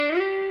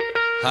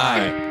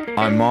Hi,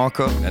 I'm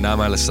Marco and I'm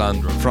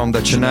Alessandro from the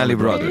Cinelli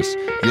Brothers.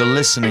 You're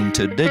listening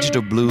to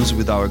Digital Blues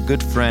with our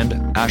good friend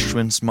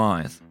Ashwin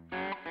Smythe.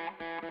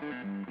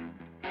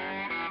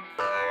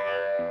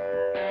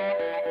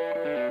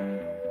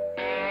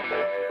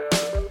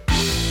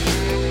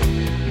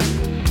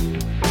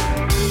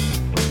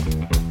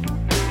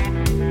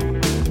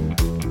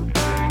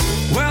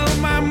 Well,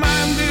 my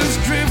mind is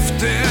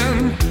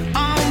drifting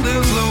on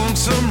this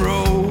lonesome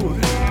road.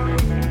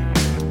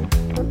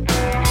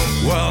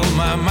 Well,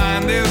 my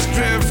mind is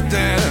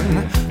drifting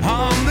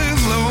on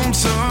this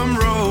lonesome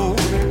road.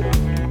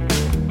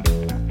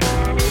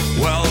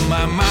 Well,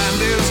 my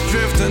mind is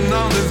drifting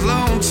on this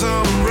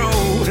lonesome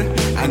road.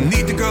 I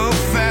need to go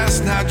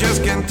fast, I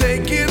just can't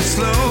take it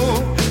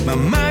slow. My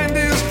mind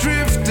is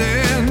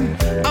drifting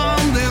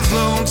on this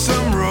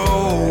lonesome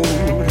road.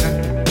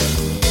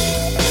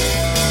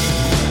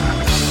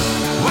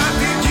 Why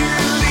did you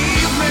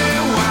leave me?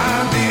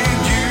 Why did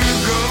you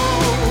go?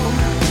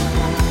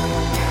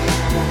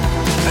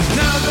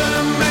 Another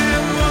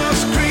man was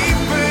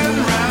creeping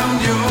round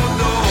your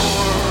door.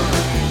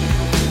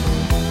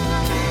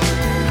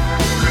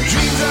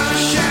 Dreams are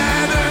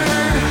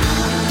shattered,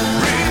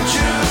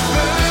 bridges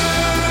burn.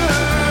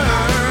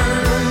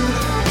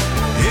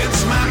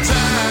 It's my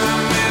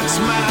time, it's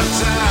my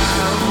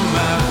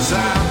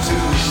time to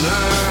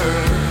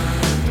learn.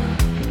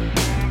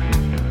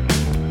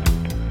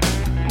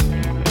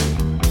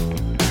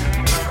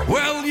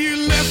 Well, you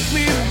left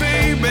me,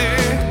 baby.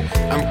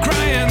 I'm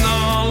crying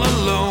all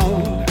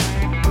alone.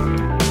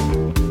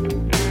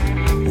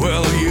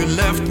 Well, you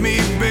left me,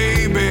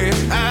 baby.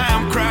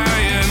 I'm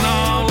crying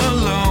all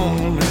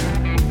alone.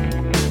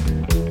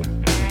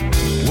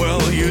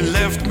 Well, you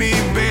left me,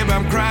 baby.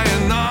 I'm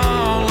crying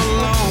all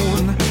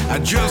alone. I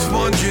just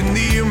want you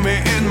near me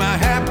in my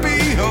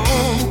happy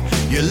home.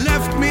 You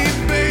left me,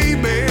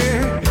 baby.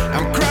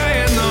 I'm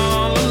crying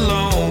all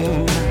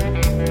alone.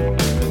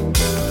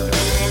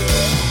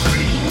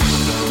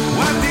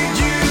 Why did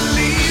you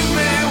leave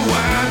me?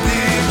 Why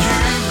did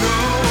you go?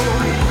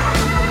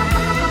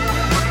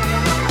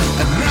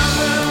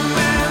 Another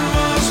man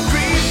was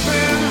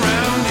creeping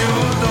round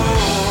your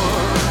door.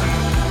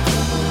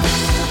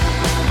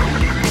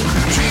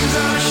 Dreams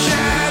are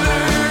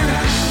shattered,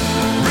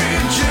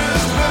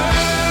 bridges burn.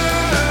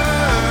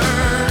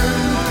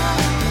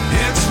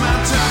 It's my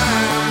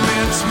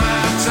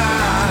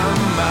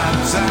time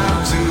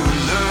to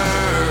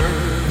learn.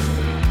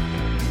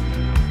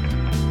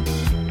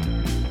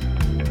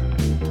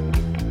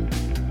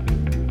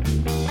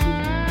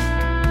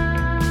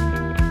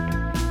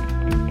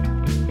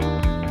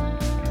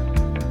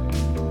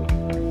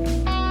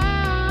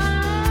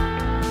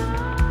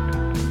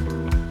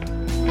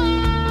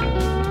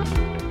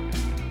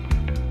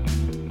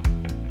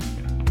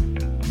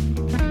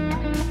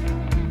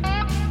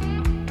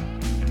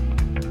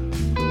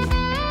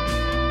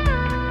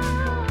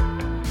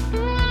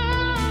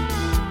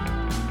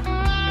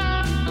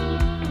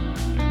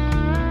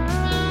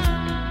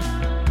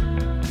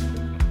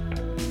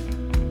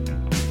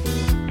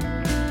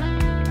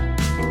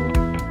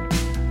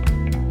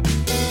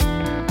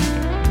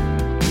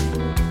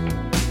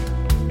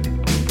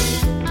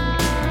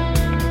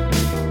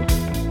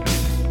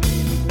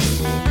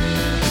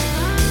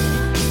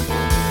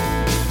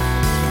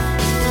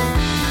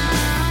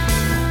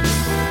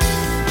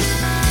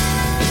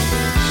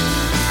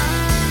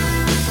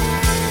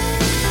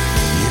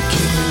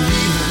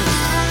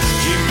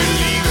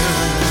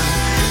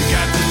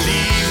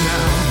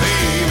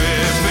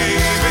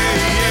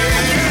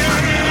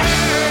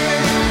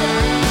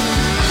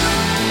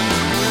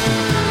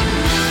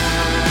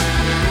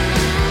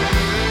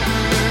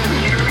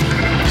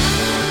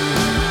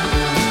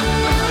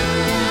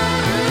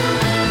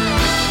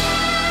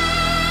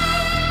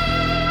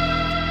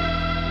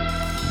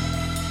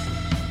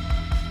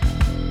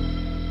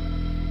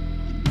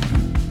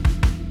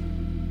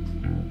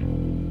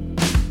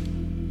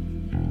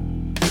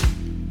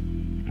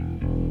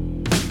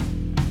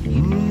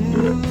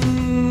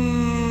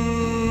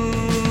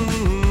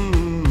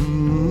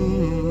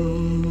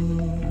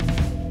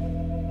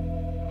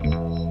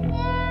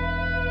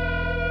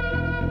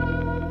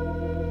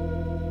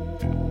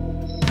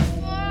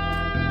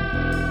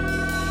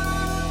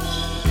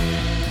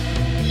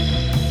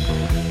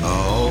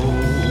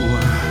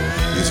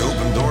 These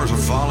open doors are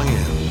falling in.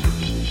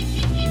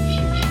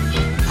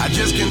 I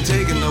just can't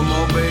take it no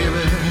more,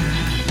 baby.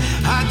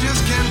 I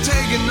just can't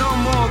take it no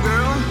more,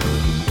 girl.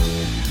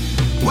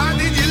 Why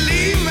did you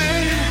leave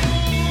me?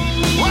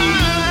 Why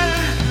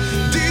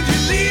did you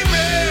leave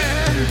me?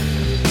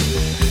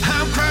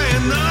 I'm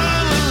crying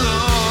all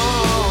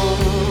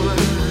alone.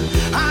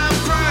 I'm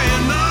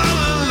crying all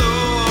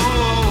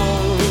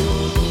alone.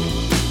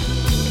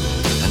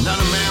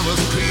 Another man was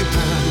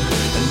creeping.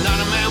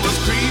 Another man was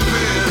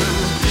creeping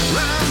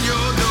round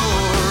your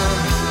door.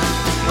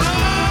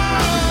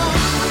 Oh,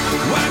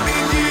 why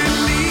did you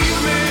leave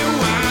me?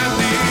 Why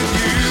did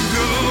you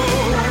go?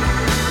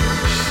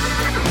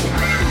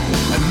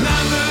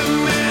 Another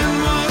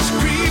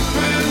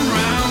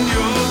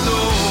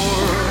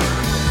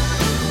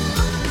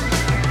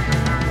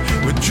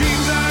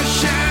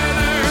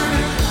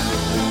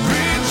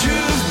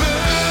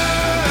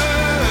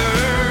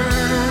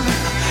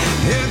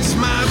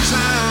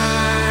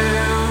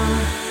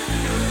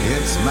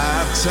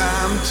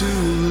to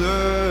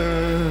learn.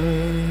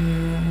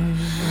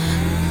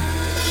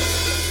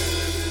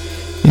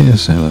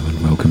 Yes, hello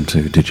and welcome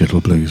to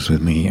Digital Blues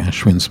with me,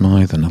 Ashwin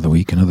Smythe. Another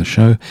week, another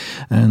show,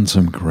 and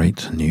some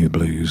great new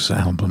blues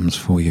albums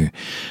for you.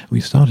 We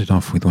started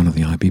off with one of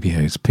the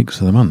IBBA's Picks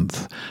of the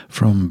Month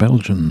from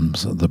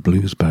Belgium's The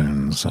Blues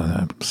Bones,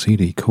 a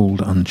CD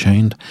called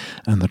Unchained,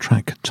 and the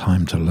track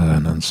Time to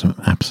Learn, and some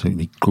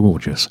absolutely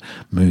gorgeous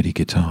moody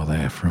guitar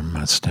there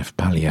from Steph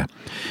Pallier.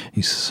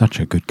 He's such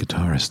a good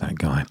guitarist, that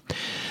guy.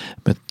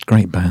 But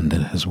great band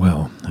as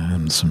well,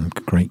 and some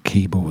great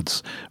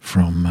keyboards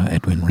from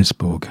Edwin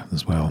Risborg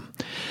as well.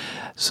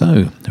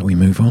 So we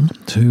move on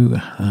to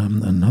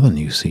another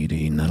new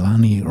CD,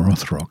 Nalani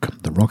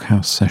Rothrock. The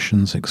Rockhouse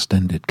Sessions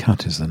Extended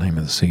Cut is the name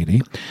of the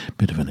CD,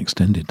 bit of an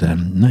extended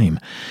name,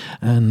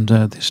 and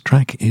this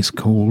track is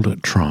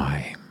called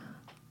Try.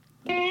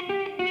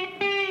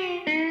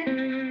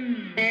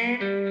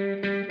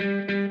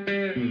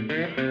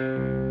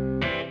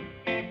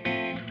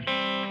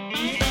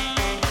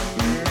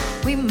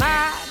 We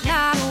might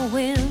not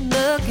win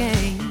the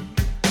game,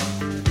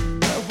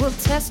 but we'll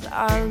test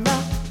our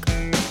luck.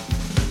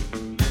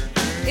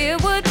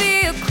 It would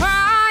be a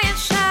crying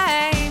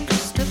shame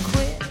just to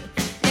quit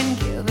and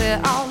give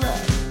it all up.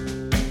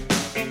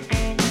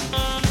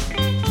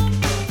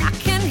 I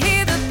can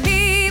hear the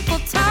people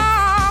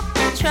talk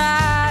and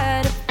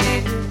try to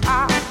figure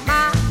our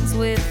minds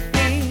with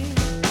me.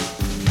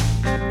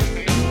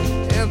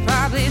 They're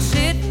probably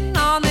sitting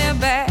on their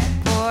back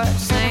porch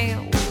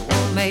saying we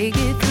won't make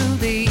it through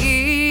the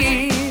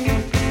year.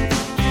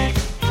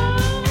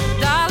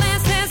 Darling,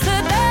 since the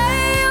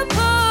day you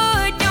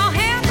put your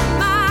hand in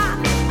mine,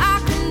 I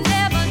could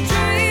never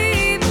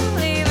dream of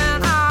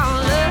leaving all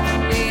love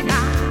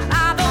behind. I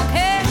don't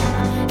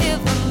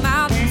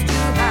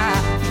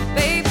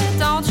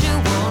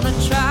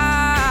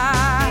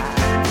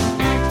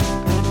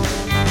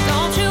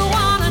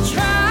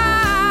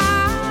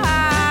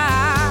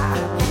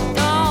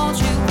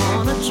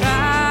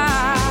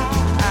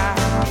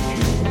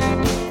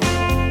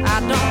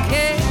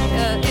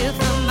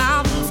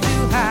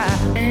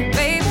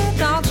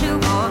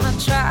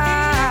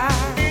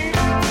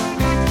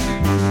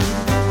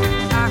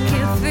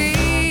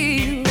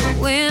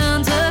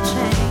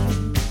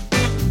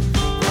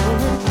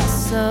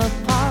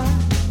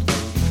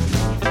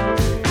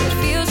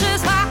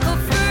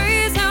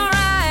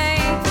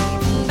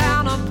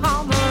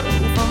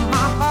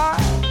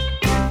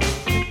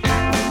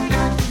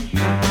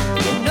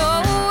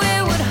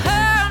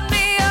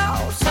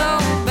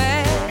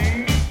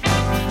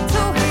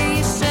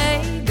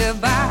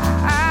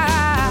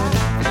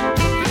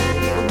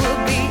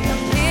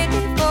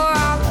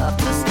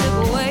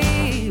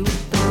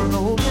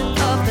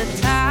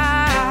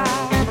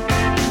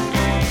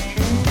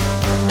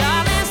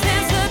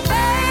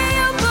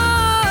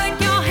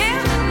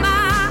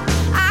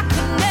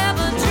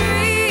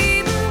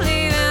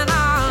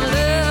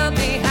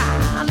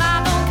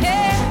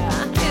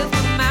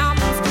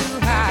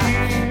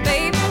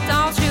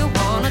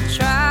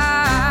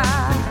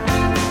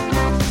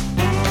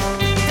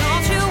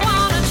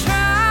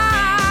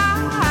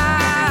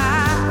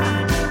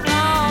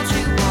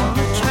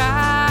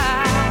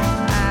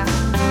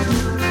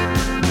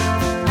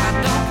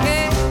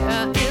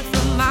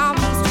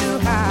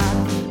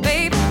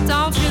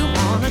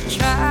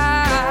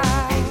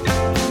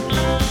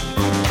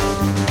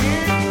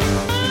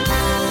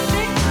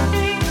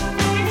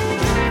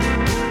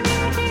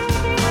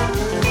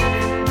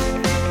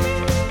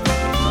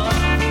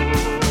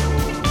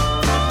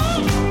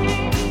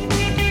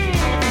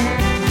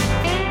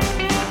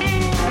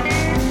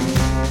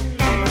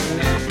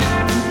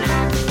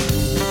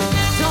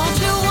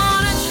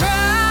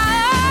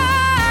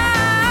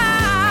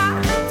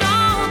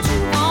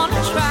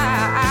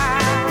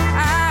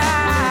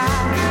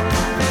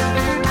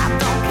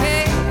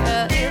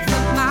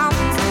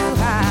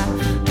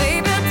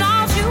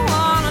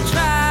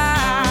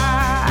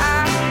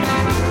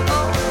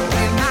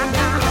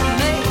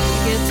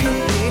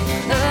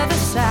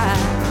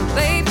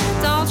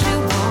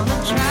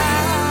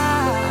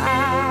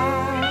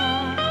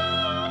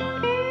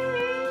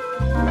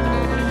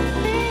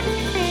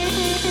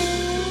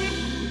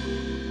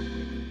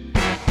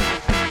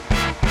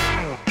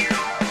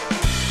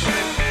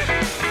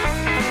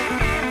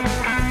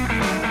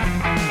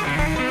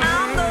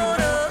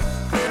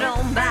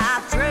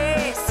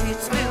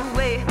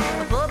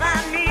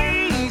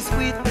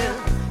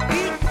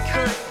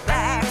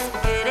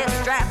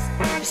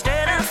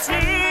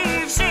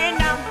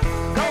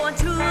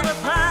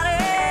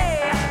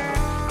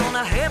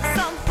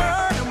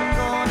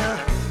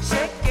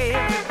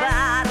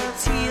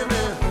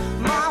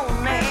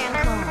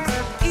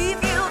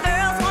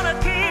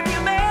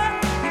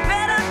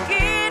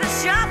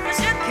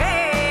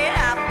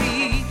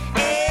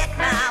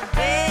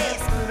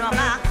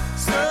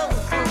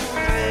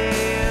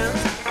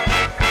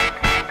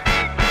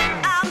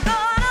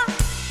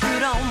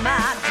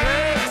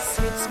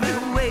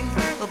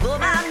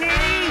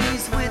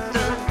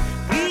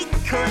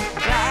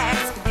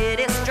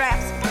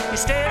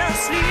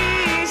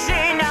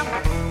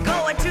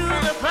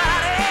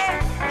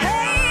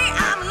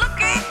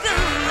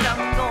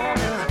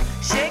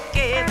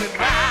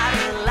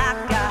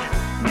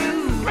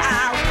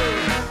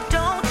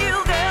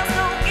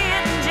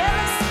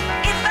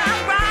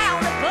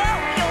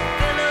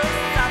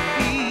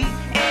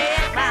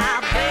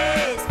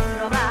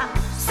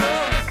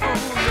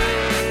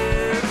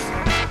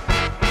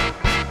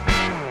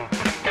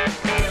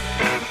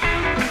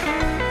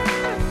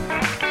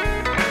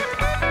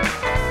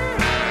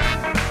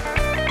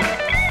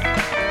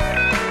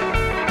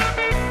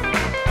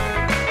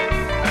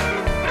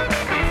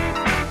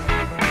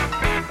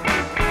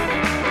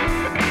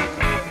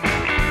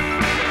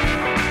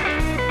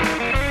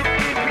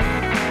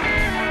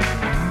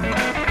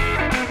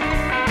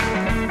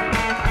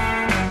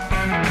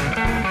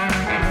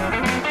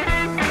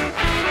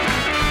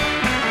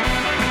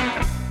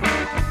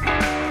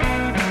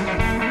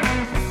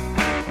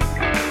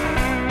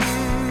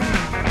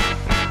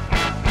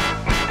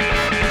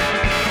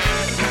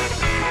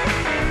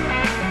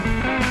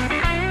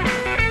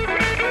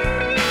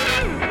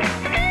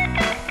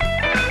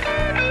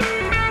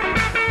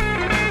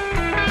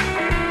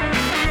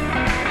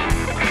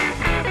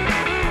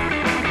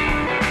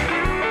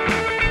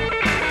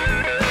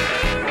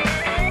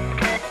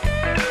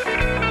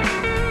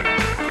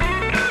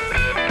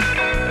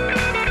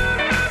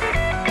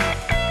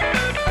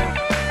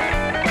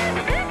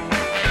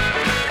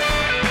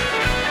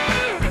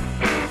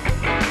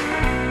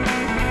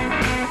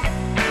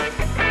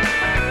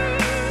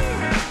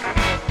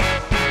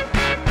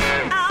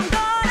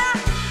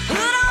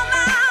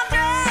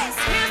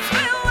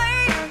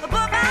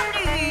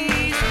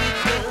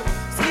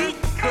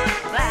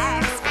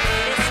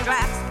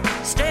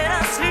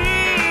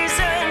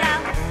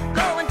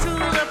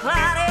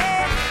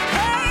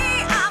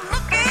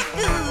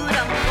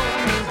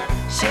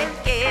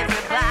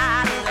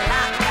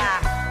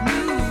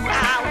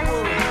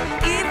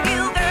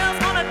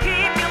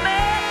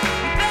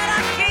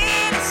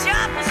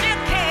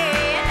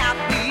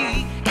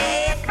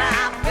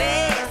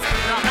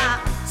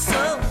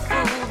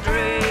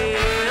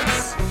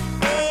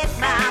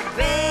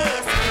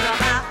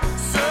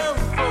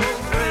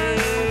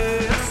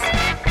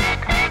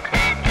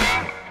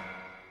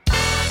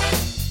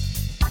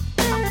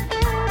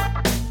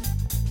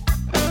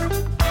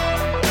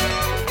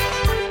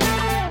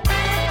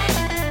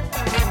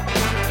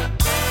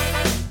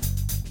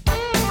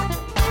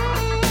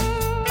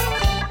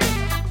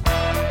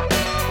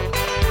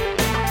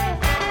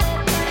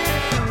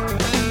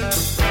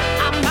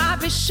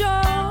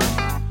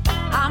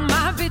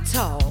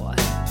tall.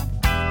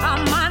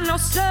 I might know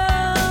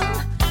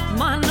some,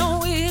 might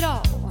know it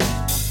all.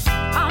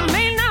 I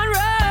may not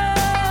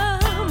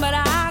run, but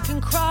I can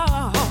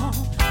crawl.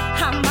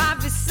 I might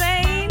be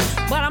sane,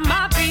 but I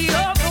might be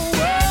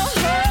overworld.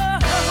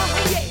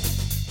 Yeah.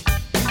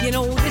 You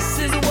know, this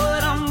is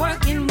what I'm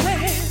working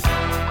with.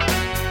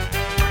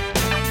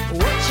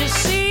 What you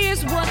see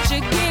is what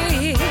you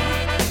get.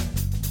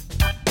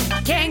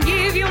 Can't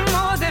give you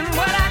more than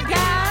what I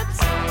got.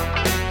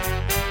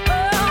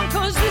 Oh,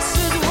 'cause this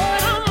is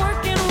what I'm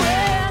working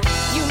with.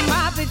 You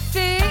might be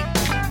thick,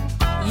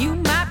 you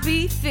might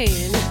be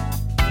thin.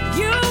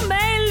 You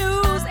may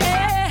lose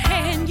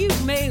and you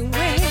may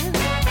win.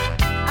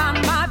 I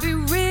might be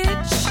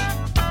rich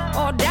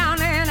or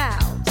down and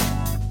out.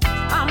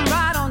 I'm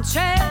right on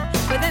track,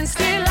 but then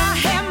still I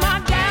have my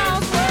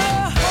doubts.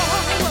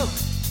 Whoa.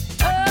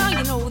 Oh,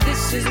 you know,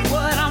 this is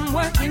what I'm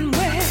working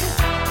with.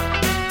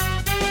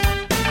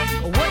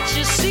 What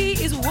you see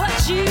is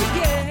what you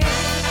get.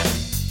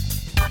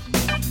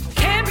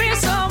 Can't be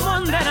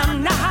someone that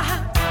I'm not.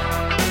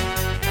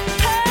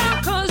 Oh,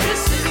 'cause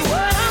this is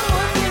what I'm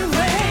working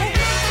with.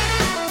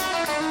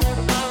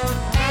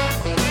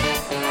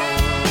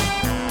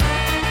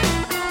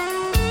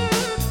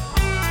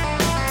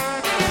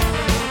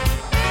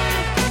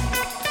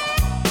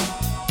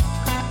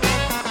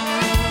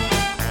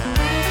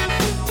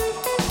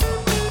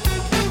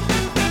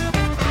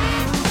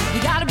 You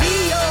gotta be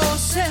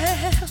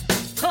yourself,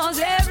 'cause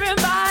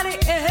everybody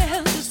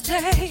else is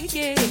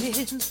taking.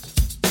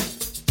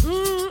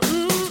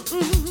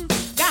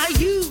 Gotta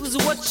use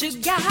what you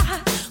got,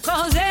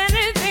 'cause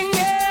anything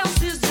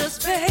else is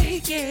just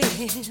faking.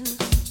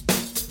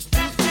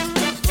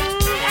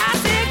 I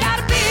said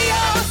gotta be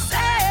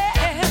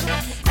yourself,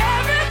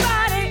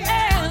 everybody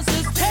else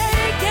is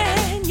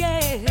taking,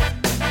 yeah.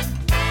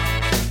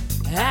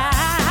 I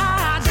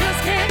just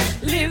can't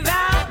live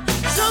out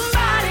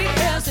somebody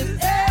else's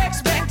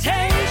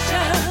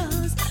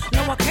expectations.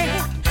 No, I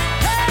can't.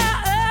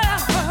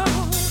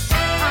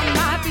 I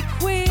might be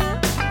queer,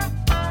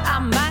 I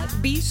might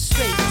be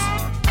straight,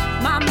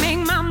 might make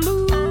my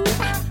move,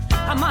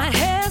 I might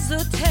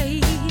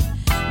hesitate.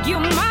 You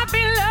might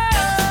be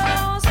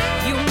lost,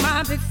 you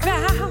might be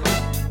foul,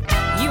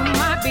 you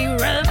might be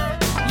rough,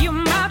 you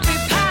might be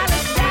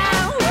piled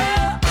down. Oh,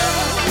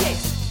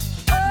 yes.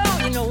 Oh,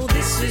 you know,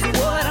 this is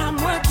what I'm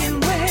working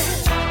with.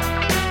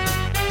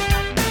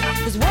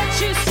 'Cause what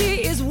you see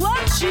is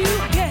what you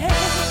get.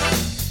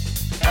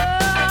 Oh, I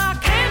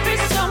can't be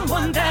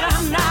someone that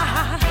I'm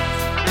not.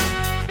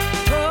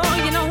 Oh,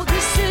 you know,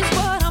 this is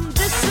what I'm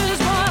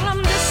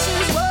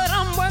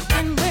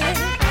working with.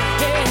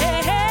 Yeah, yes.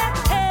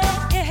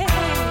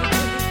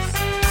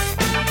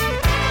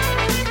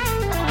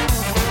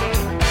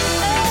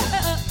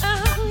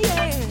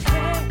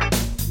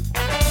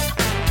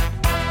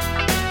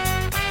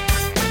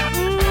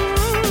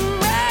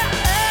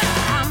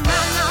 I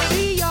might not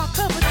be your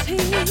cup of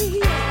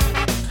tea.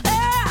 I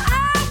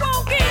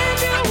won't give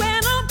you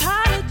an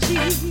apology.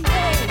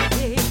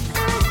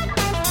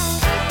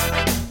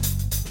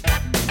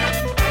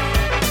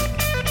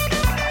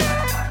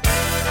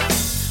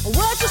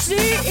 What you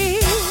see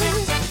is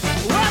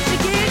what you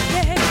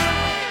get.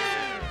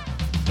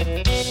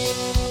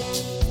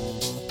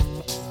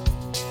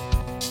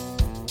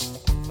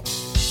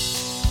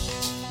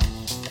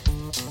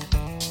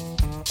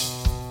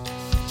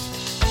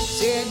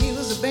 Said he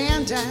was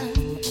abandoned,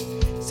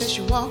 said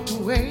she walked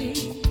away.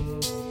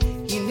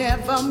 He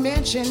never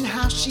mentioned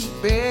how she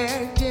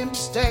begged him to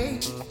stay.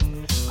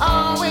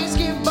 Always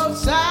give both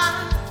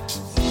sides.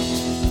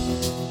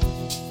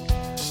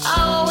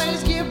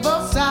 Always give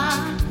both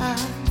sides.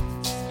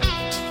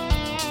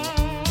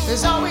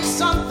 There's always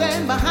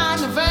something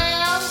behind the veil.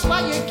 That's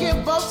why you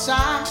give both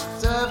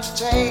sides of the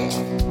tale.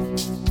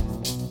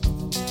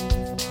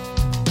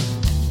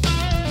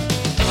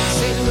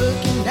 Say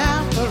looking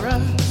out for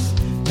us,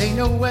 they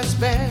know what's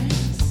best.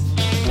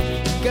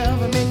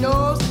 Government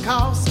knows the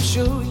cost, I'm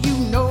sure you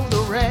know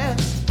the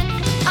rest.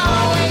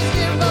 Always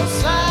give both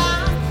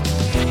sides.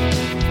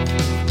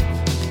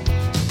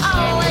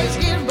 Always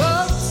give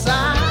both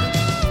sides.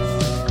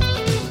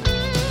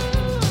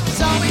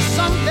 There's always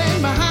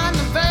something behind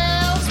the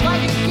veils. Why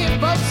you give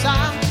both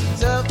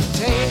sides of the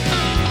tale?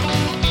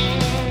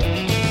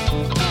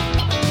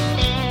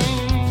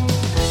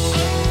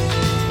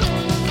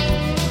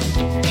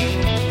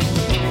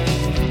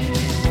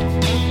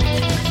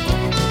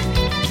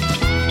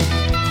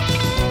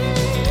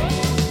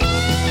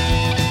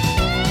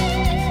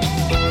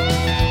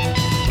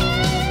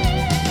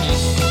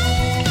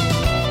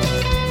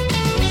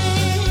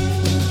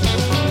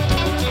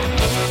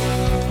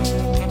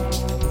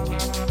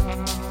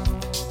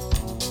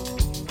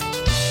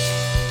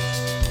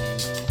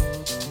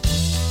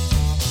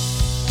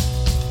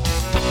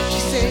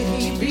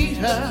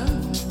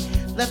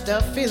 Left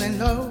her feeling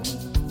low.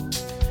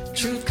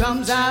 Truth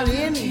comes out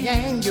in the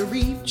end. You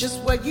reap just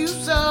what you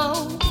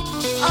sow.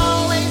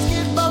 Always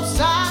give both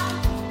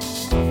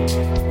sides.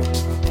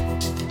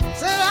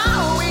 Said I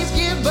always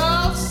give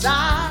both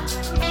sides.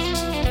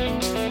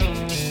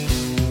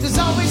 There's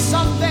always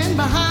something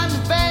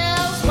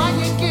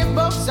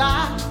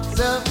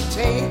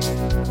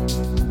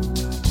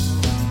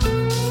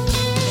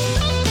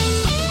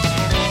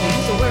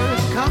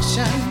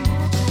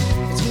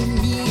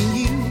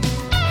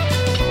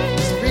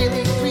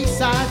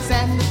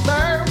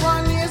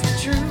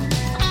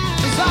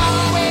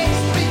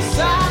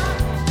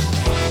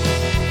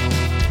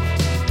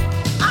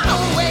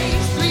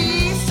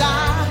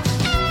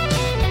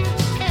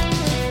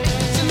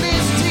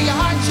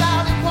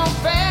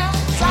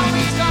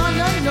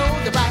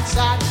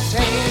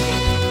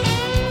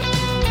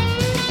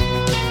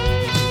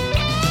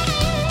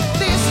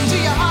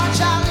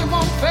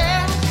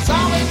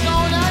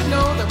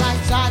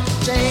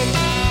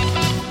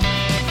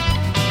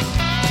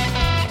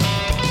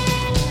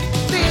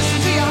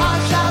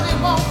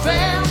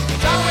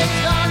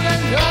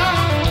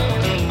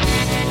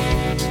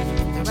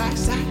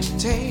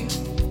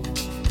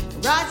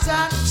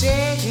side of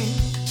taking,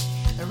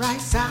 the right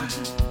side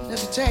of the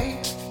tail.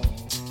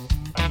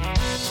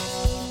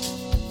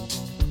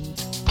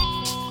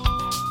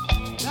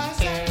 Right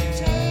side of the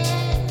tail.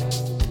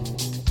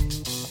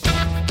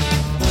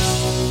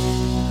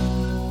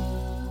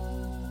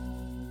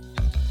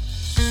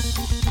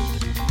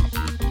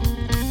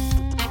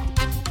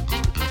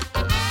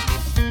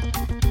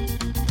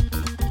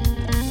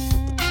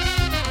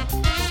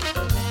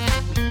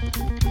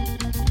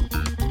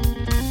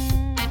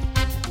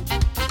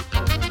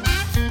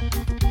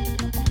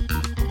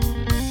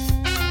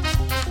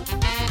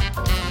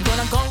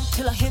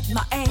 I hit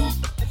my aim.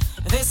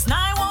 This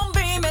night won't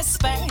be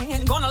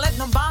misspent. Gonna let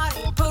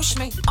nobody push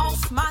me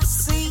off my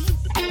seat.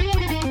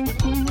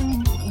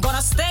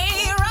 Gonna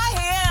stay right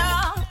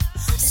here,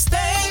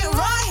 stay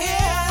right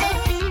here.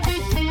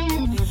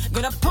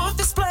 Gonna put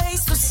this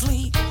place to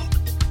sleep.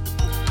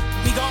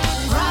 We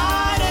gon'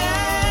 ride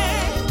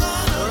it,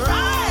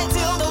 ride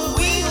till the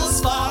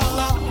wheels fall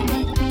off.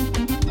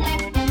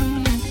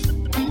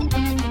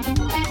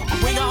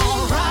 We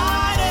gon'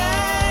 ride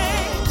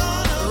it,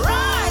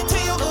 ride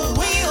till the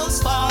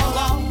wheels fall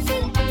off.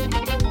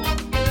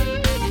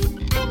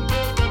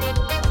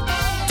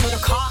 To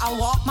the car I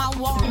walk my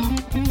walk.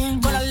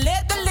 Gonna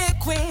let the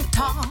liquid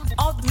talk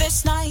of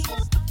this night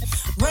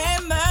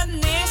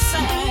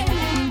reminiscing.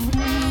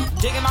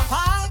 Digging my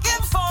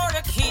pocket for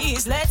the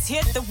keys. Let's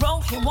hit the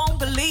road, you won't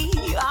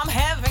believe I'm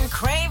having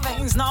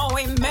cravings, no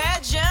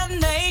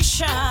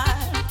imagination.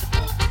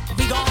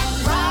 We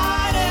gon'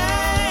 ride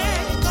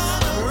it,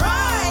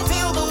 ride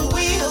till the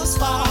wheels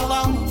fall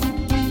off.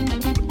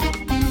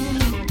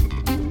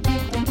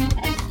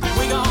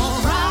 We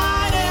gon'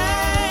 ride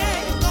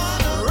it,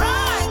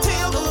 ride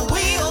till the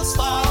wheels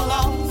fall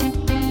off.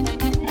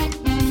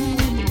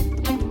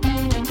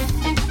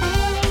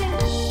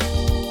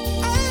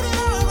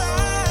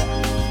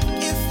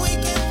 If we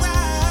can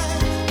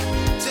ride,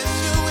 just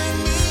you and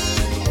me.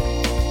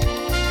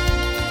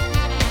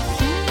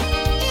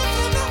 If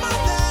you know my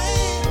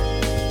name,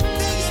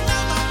 then you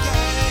know my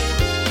game.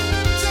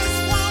 Just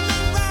wanna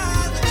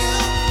ride with you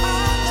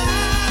all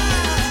night.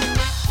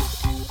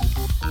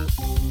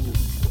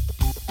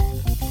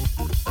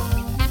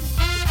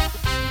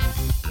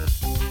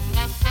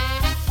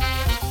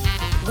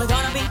 We're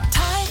gonna be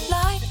tight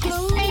like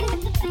glue.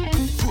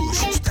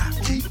 Push, stop,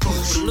 keep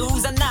pushing.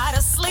 Lose a night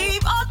of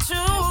sleep or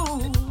two.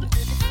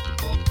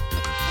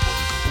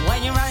 When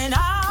you're running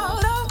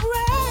out of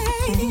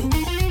rain,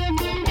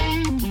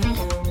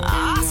 I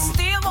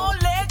still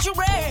won't let you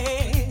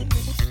rest.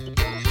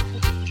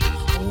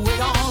 We're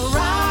gonna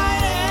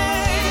ride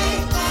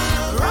it,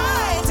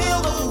 ride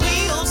till the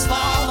wheels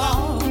fall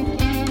off.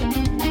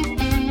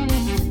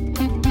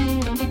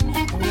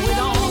 We're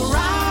gonna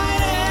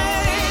ride it,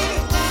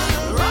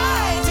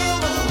 ride till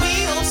the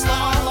wheels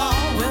fall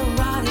off. We'll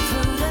ride it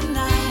through the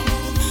night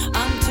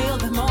until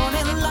the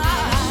morning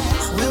light.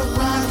 We'll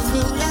ride it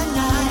through the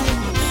night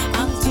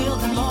until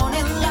the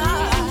morning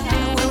light.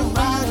 We'll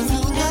ride it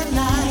through the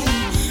night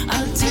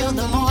until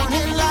the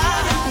morning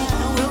light.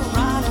 We'll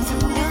ride it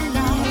through the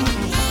night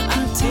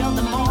until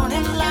the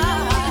morning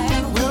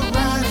light. We'll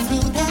ride it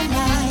through the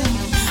night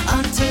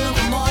until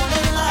the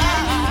morning light.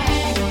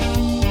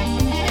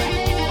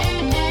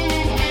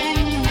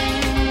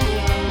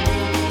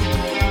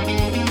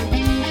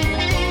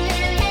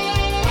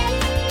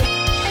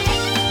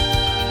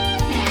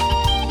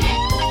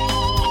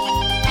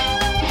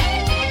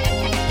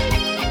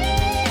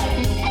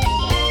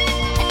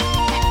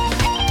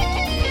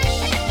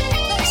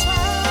 Let's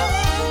ride,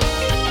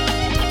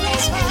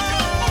 let's ride,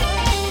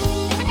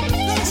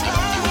 let's ride, let's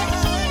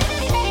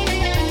ride,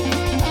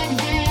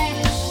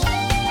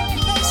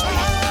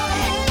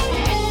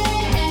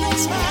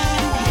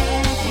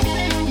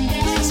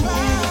 let's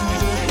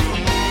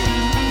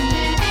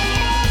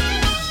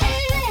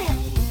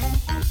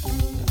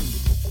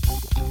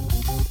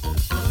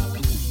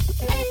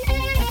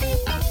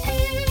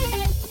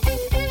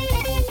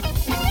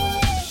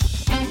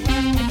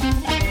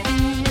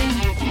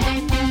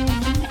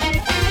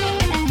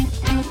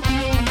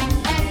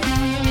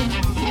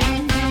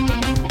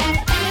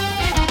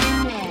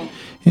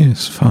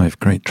Yes, 5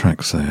 great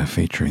tracks there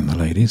featuring the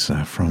ladies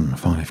from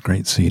 5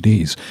 great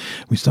CDs.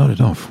 We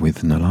started off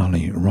with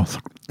Nalani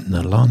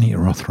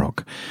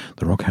Rothrock,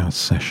 the Rockhouse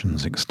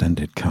Sessions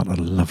Extended Cut, a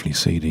lovely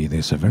CD.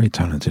 This a very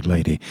talented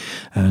lady,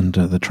 and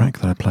the track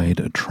that I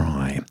played,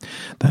 Try.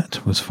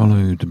 That was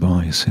followed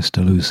by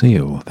Sister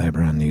Lucille, their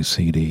brand new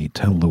CD,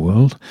 Tell the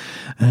World,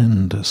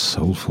 and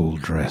Soulful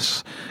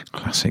Dress,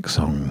 classic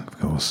song, of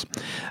course.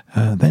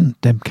 Then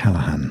Deb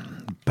Callahan,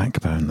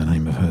 Backbone, the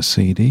name of her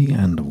CD,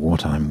 and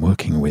What I'm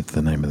Working With,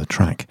 the name of the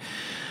track.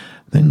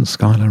 Then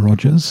Skylar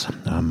Rogers,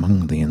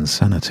 Among the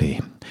Insanity.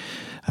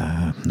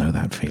 Know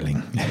that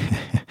feeling.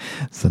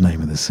 It's the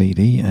name of the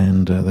CD,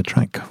 and the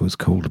track was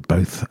called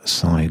Both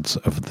Sides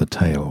of the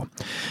Tale.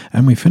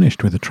 And we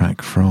finished with a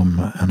track from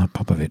Anna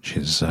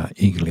Popovic's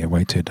eagerly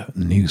awaited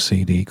new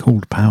CD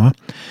called Power,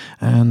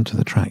 and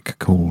the track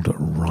called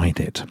Ride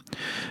It.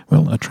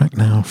 Well, a track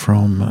now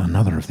from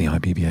another of the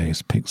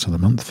IBBA's picks of the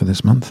month for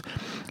this month,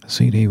 a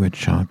CD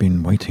which I've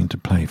been waiting to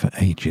play for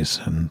ages,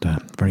 and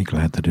very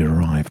glad that it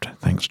arrived.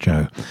 Thanks,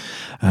 Joe.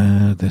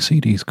 The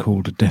CD is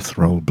called Death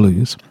Roll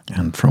Blues,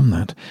 and from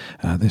that,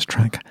 this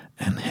track,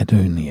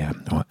 Anhedonia,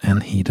 or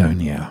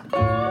Anhedonia.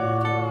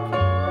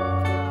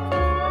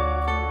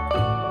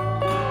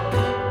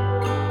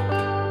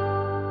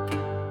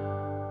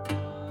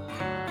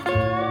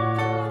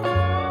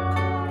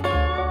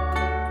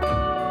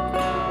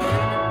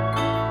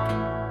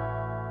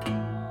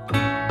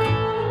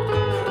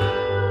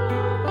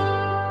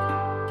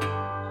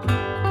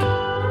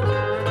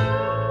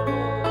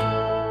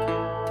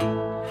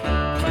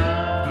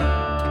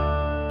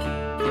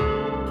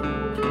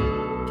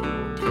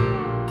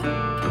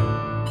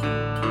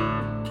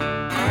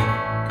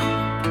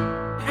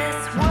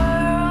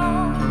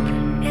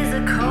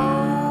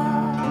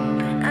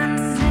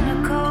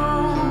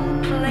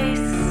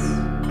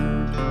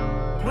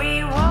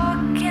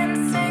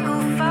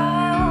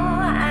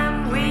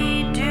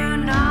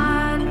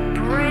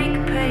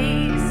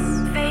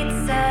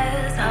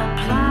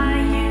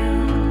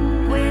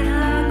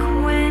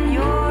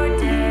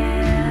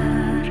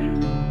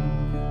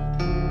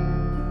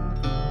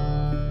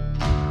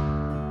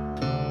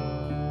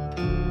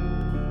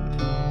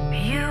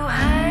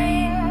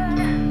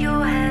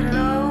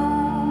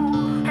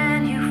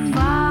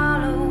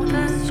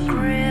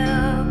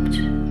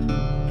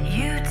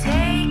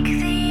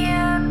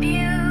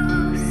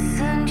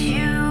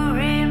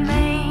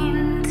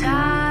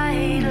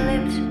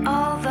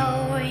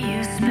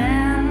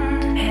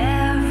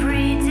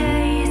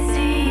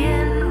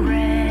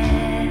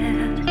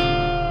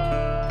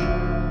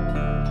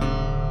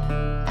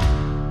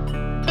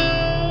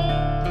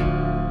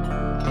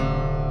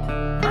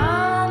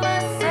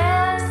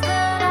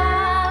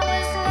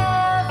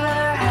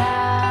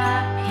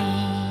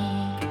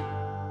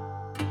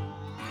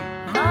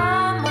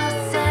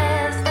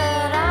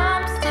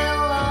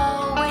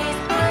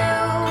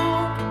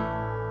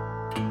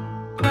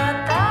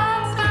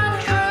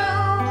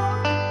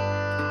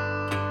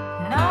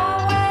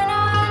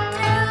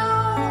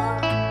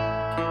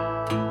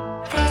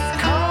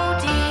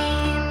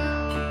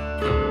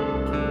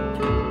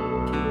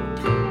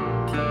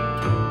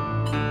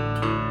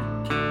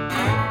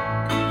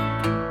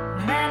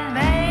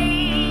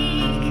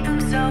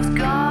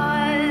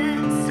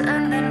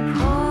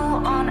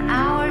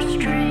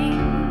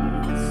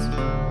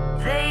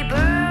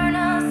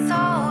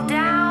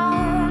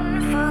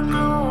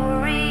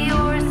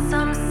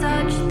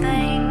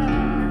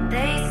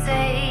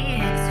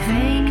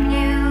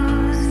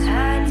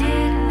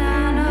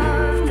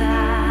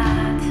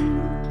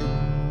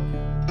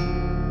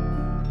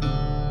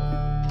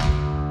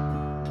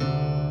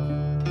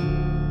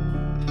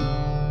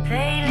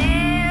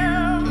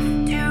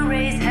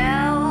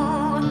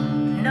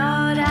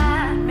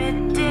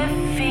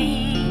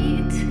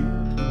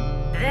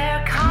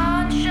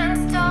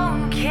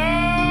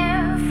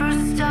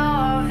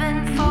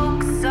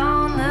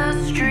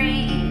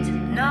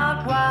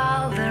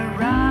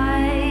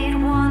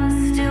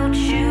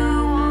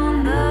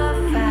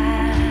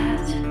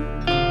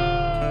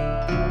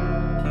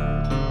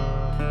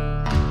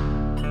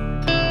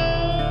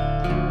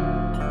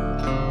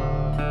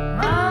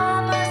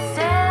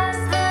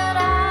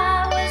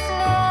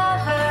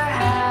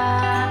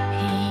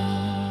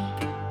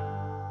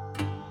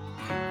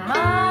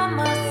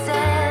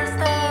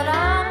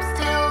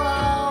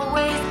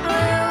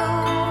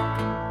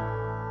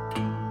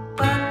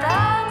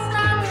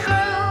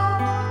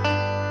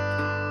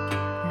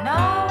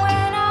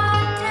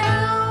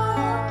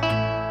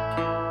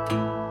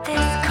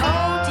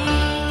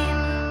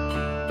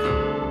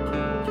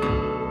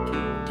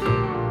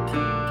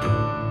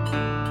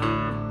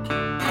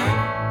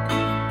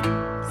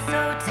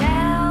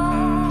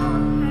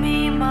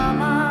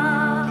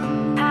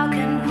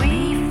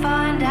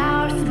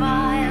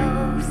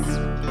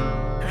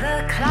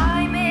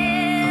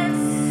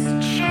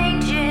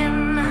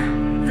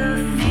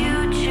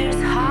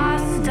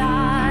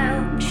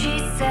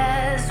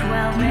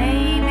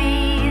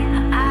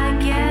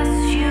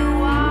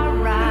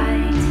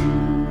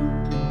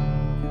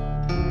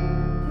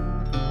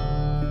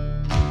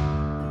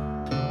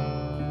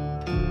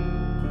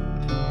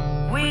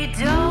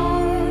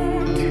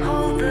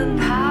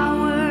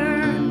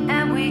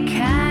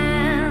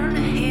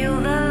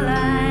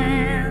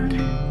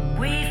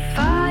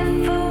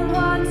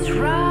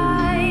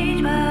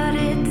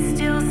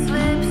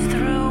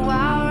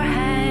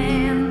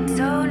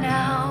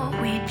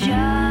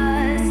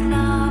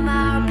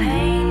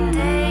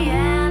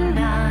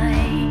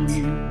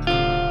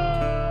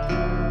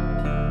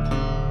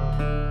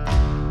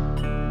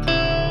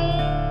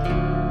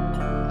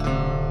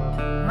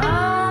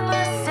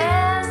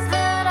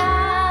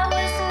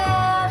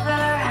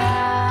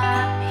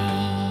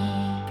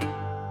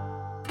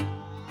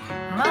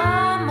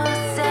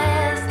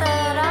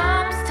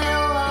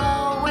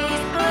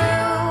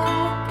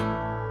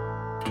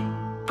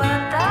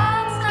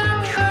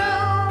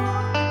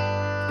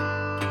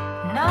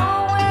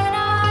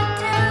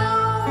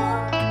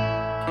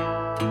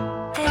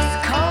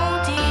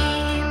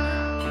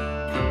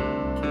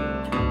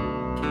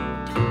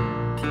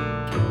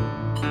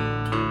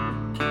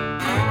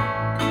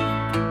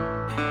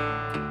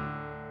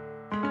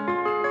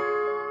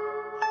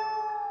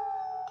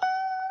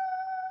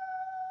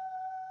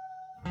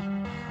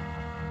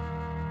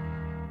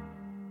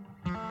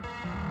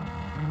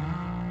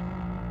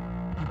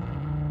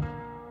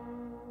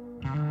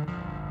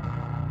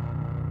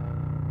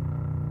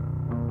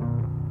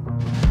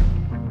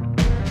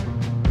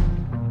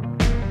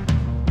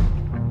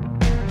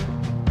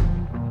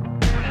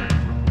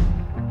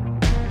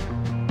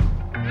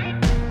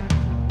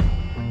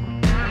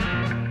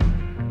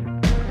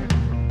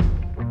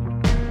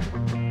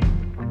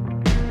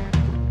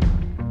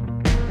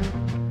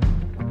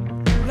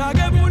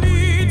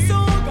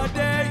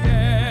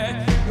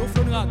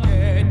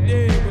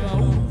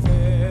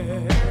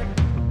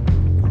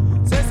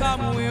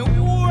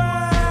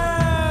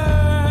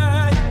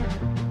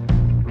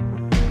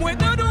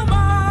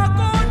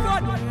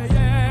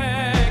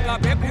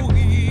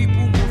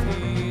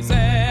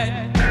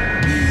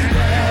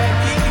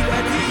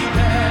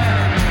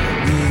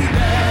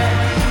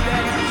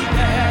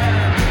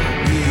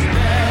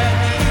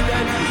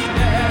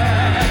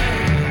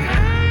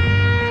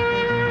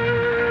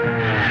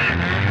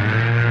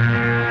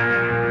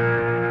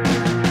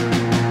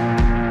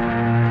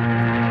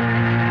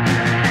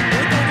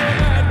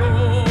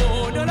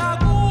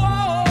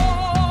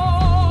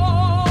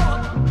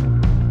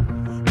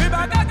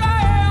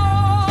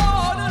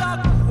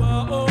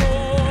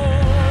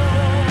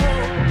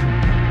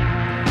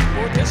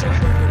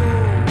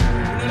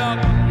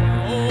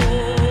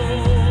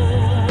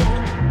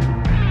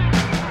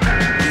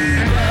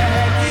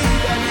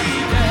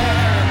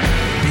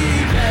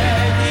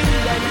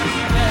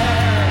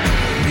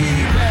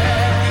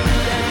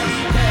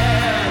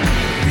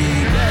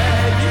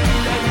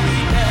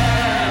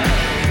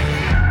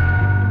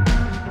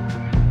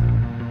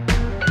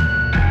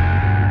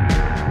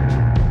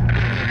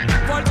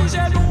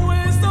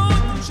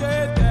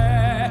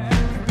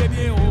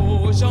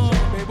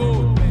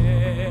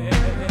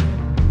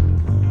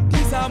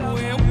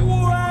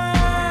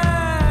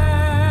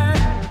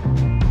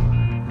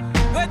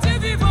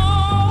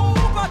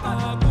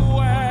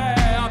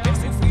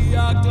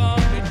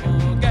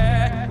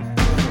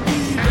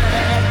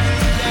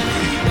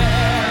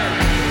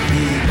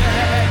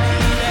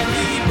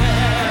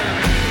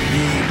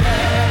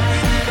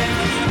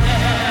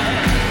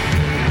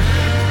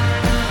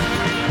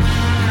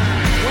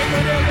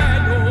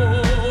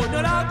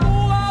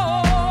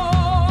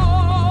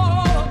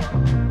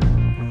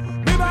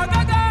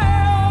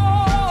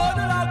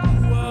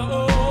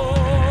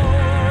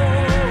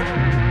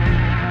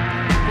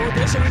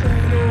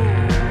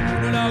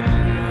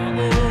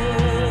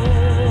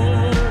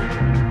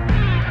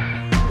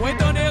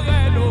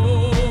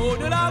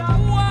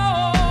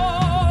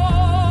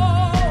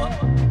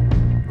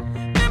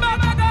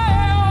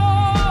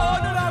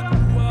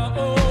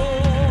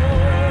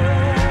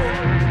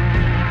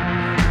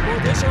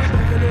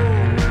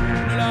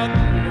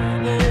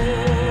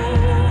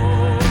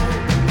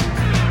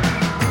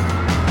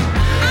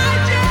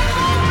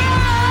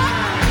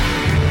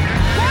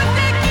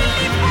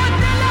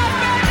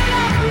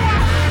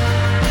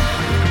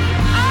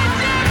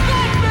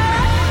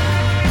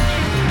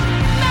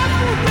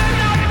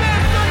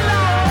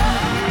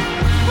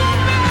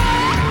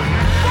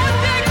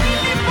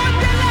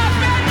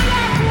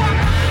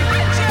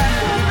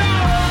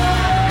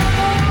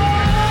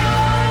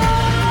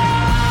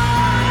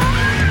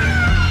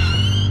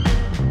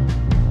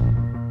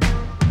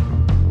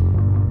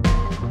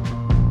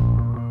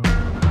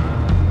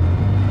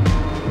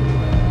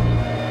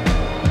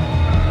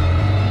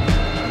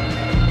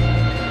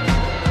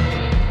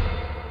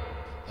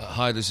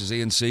 Hi, this is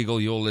Ian Siegel.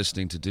 You're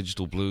listening to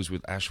Digital Blues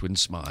with Ashwin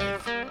Smythe.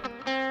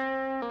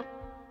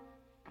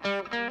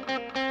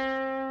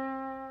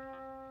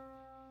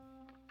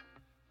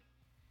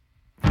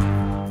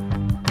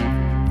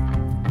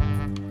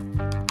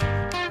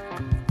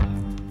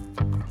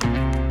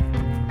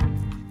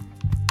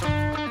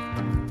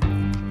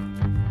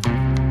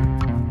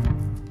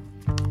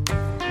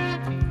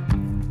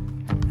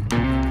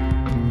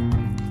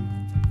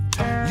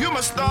 You my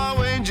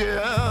star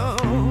angel.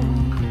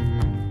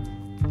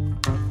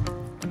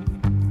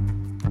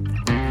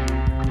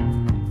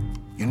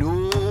 You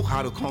know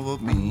how to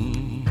comfort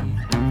me.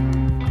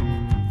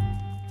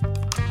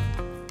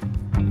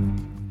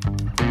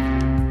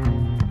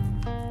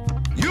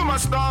 You my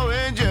star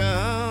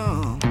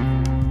angel.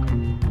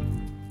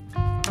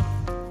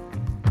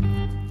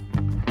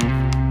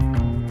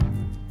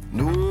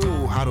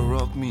 Know how to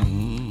rock me.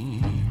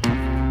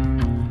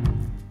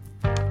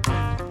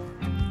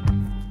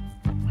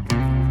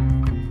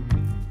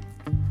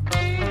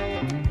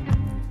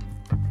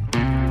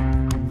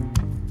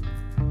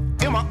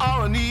 In my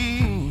all I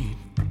need.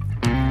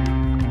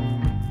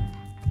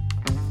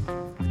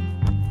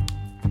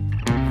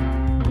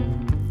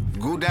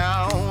 Go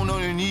down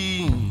on your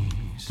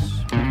knees.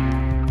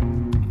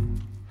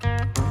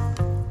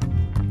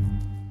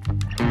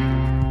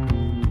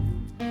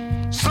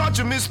 Such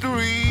a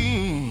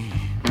mystery.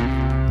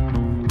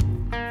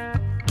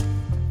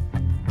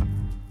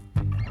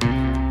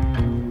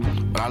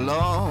 But I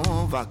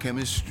love our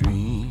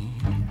chemistry.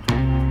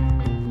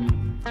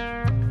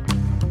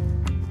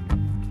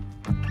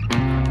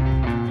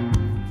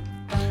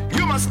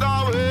 You my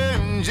star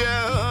angel.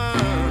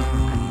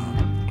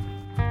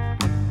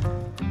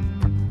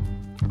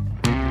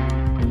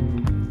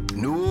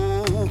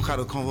 Know how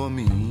to comfort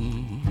me.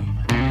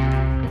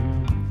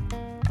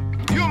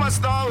 You my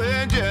star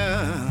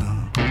angel.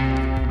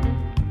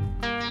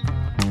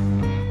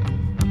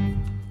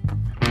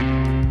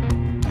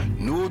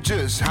 Know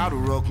just how to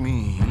rock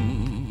me.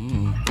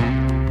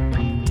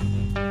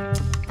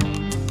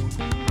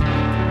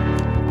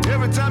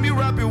 Every time you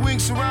wrap your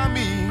wings around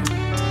me,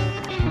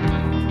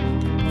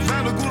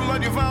 found a good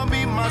Lord, you found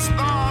me, my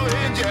star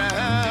angel.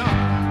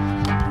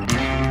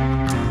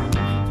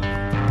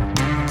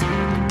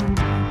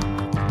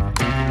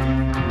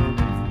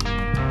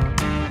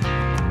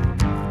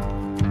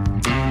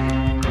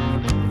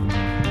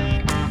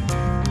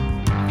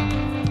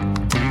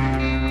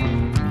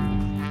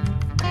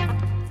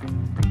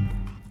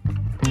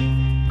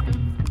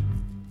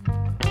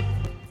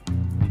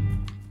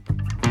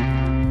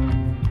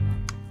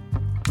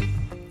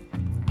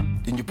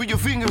 Then you put your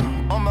finger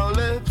on my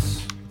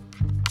lips,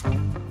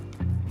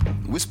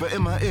 whisper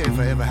in my ear if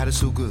I ever had it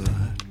so good.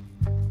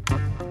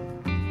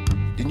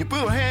 Then you put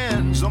your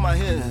hands on my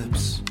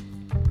hips.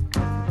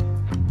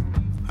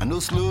 I know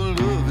slow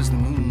love is the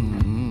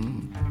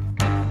moon.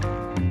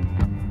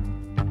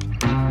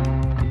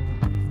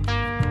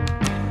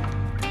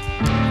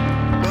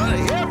 But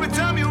every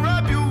time you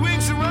wrap your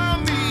wings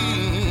around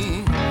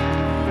me,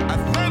 I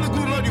thank the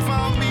good Lord you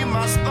found me,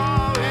 my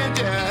star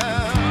angel.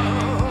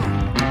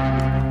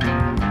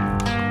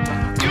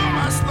 You're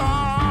my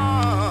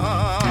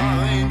star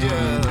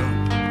angel.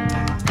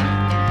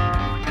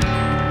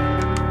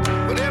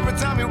 But every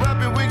time you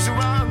wrap your wings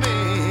around me,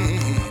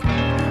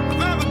 I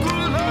thank the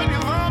good Lord you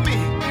found me,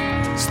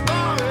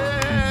 star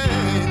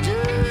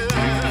angel.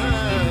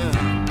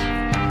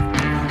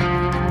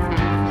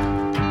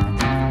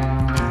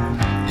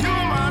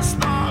 You're my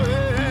star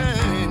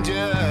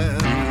angel.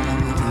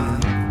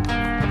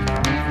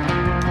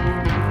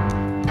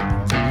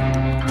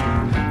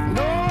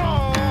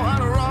 Know how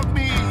to rock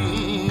me,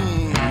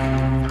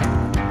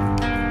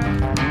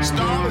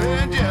 star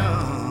angel.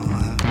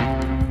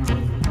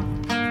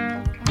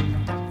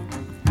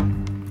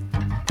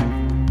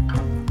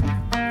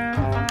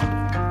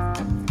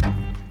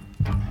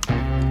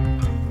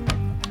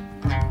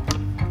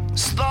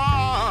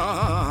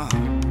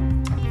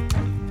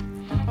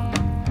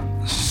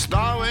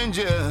 Star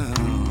angel.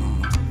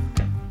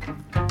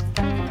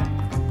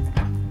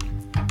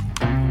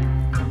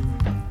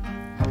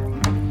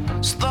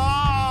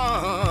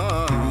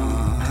 Star.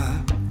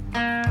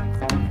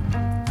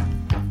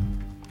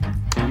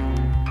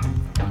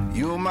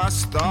 You're my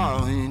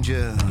star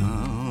angel.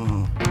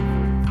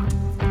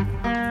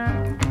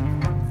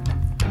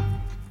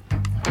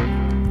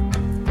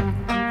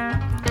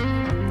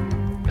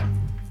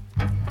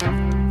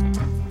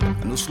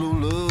 I know slow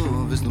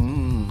love is the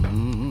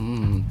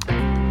moon.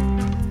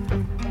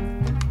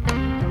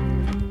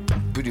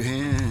 Put your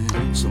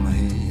hands on my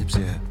hips,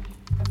 yeah.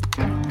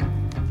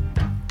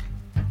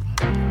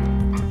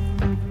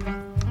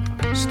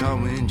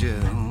 Star angel.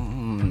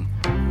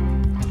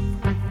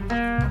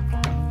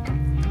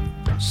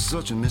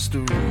 Such a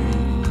mystery.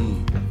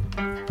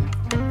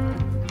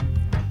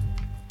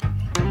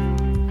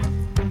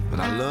 But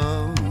I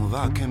love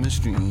our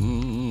chemistry.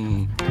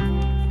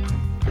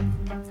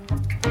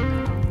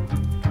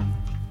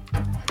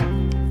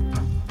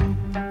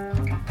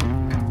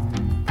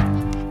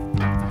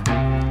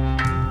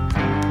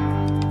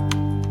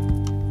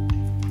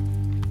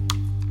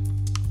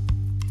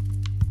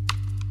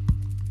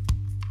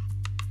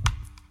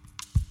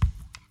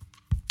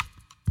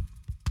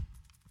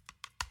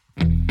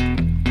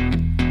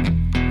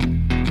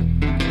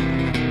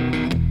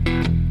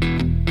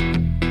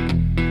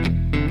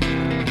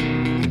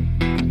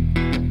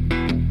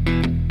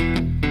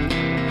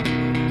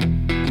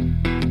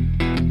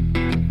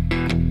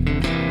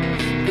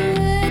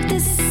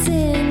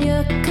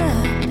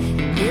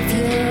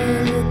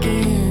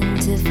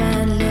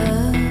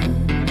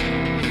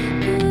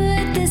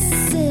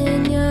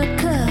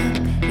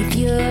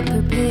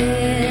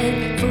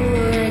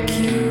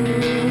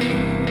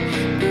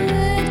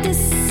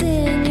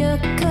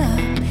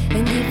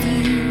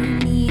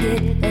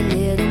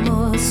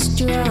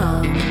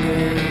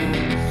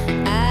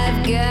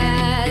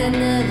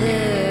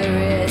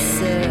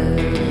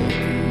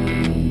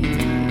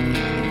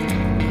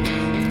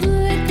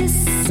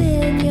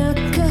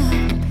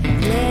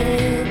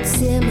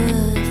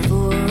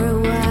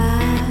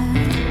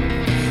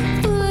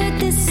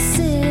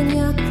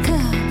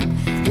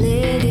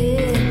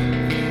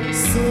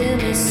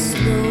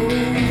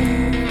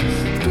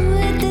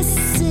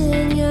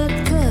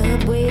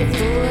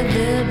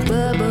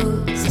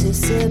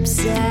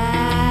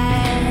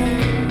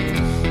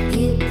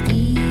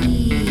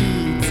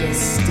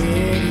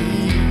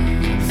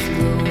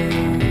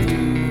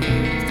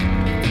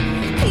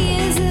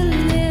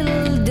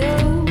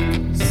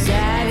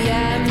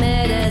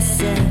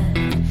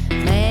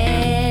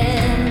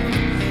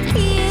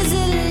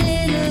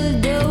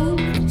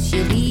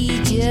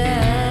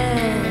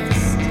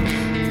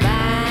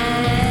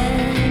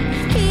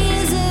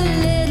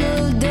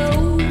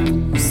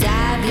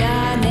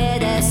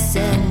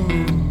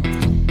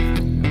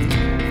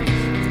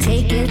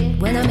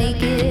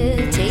 make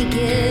it, take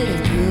it,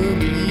 and you'll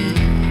be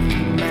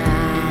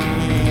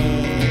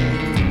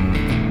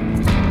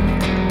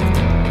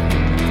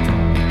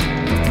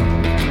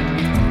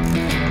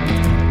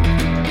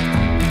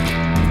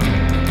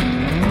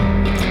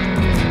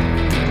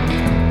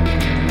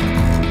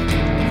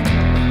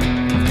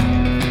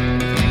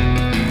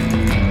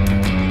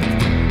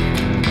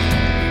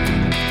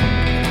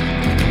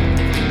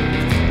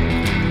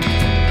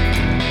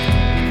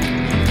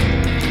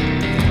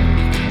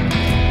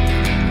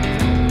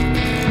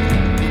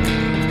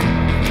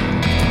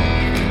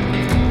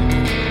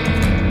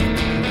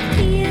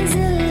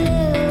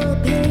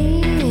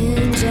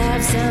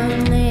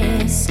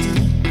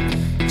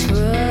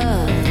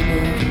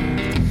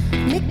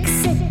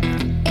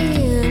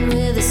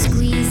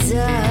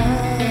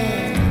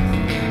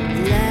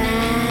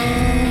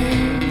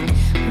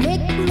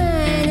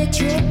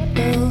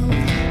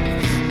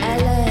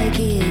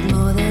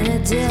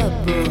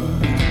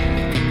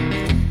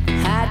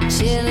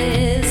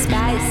chili,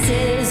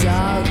 spices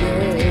all the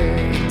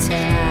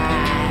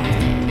time.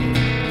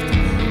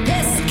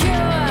 This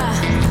cure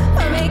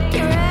will make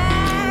your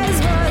eyes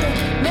water,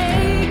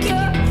 make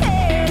your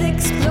head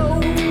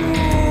explode.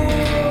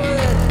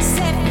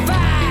 Set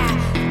fire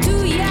to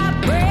your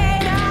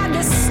brain on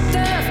the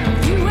stuff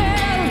you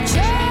will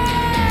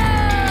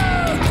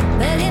choke.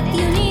 But if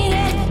you need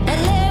it a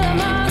little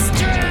more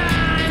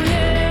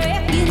stronger,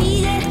 if you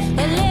need it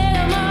a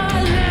little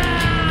more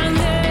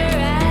longer,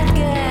 I've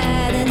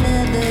got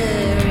another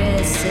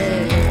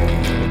recipe.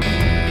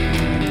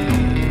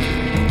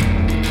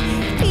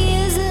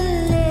 Here's a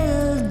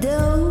little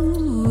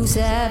dose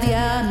of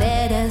your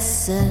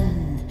medicine,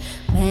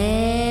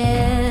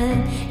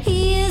 man.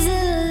 Here's a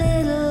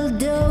little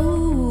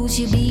dose,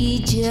 you'll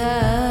be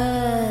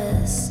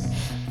just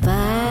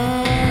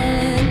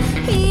fine.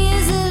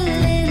 Here's a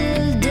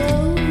little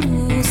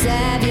dose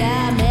of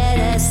your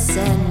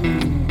medicine.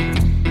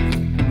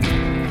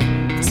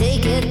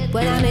 Take it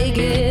when I make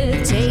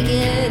it, take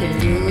it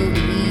and you'll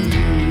be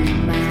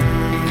mine.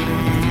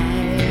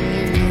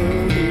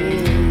 You'll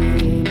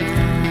be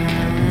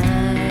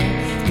mine.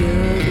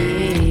 You'll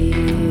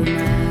be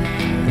mine.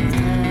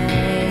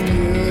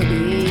 You'll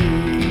be.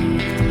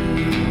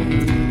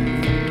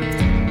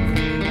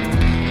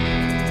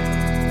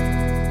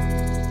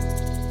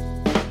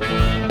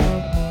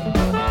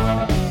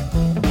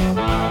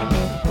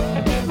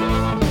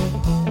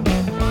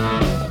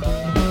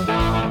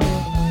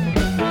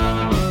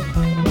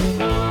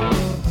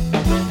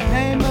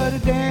 Name of the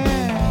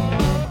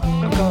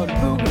dance called the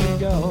Boogaloo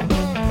Dog.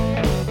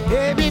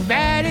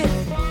 Everybody,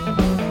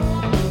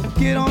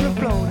 get on the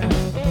floor now.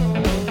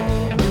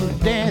 Do the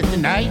dance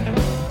tonight.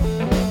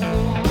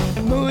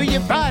 Move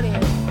your body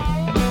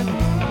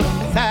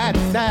side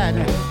to side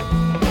now.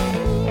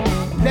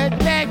 Let the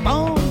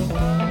backbone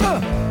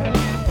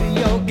be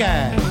your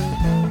guide.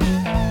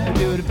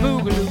 Do the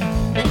Boogaloo.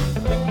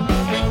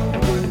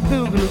 Do the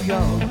Boogaloo,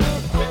 y'all.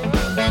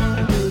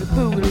 Do the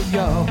Boogaloo,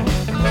 y'all.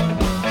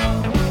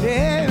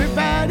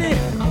 Everybody,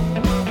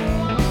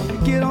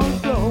 get on the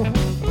floor.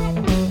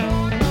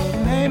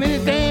 Name of the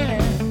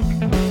dance,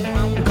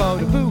 we call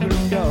the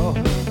Boogaloo Dog.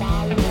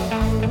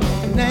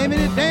 Name of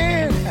the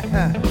dance,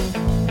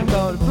 we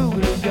call the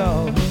Boogaloo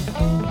Dog.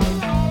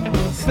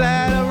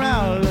 Slide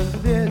around a little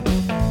bit,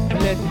 and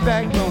let your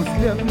backbone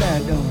slip now,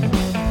 don't you?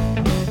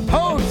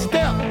 Hold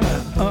step,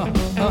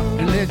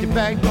 and let your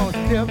backbone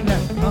slip now,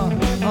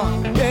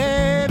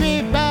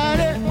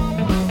 Everybody,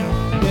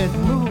 let's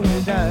move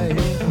tonight.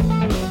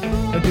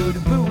 Do the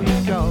Boogaloo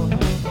Dog.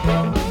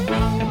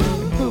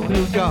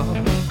 Boogaloo Dog.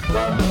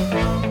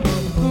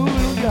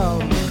 Boogaloo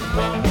Dog.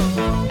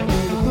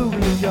 The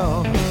Boogaloo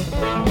Dog.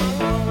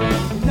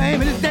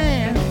 Name of the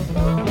dance.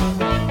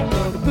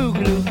 The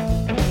Boogaloo.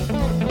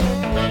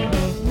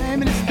 Name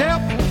of the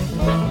step.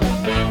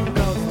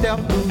 Called the Step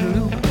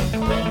Boogaloo.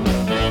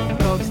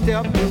 Called the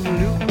Step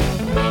Boogaloo.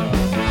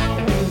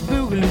 The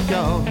Boogaloo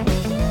Dog.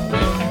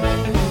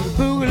 The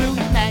Boogaloo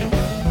night.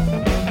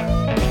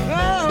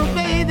 Oh,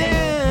 baby.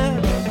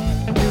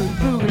 Do the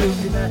Boogaloo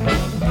tonight.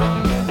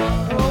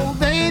 Oh,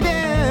 baby.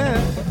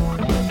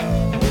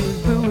 Do the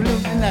Boogaloo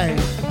tonight.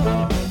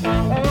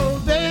 Oh,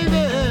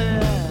 baby.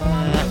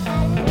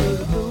 Do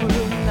the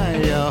Boogaloo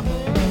tonight, y'all.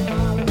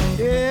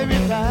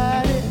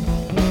 Everybody,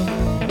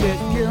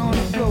 just get on the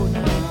floor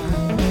now.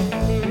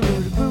 Do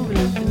the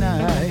Boogaloo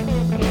tonight.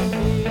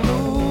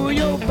 Move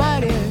your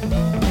body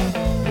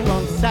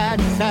from side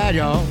to side,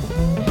 y'all.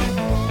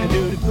 And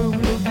do the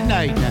Boogaloo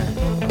tonight now.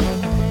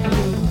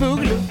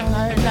 Boogaloo,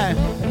 night, night.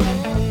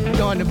 You're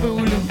doing the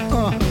Boogaloo,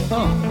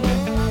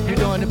 You're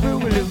doing the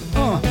Boogaloo,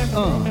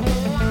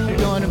 You're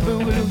doing the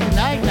Boogaloo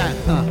tonight, night,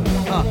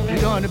 You're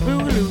doing the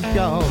Boogaloo,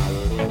 y'all.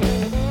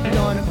 You're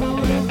doing the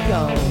Boogaloo,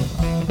 y'all.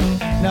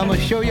 Now I'm gonna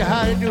show you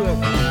how to do it.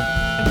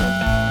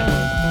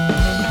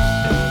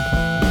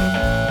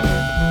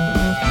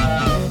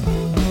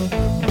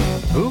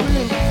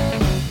 Boogaloo.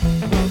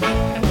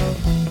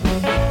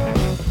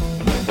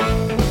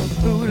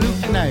 Boogaloo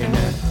tonight,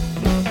 now.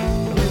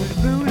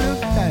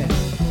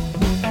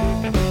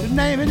 The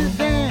name of the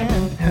dance,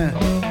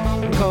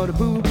 we call call it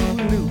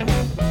boo-boo-loo.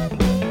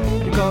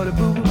 You call it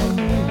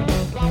boo-boo-loo.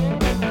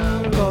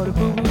 You call it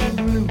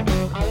boo-boo-loo.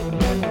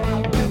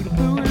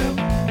 Boo-boo-loo.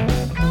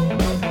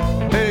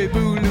 Hey,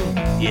 boo-loo.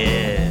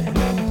 Yeah,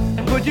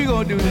 What you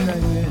gonna do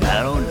tonight, man?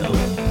 I don't know.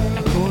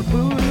 Gonna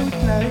boo-loo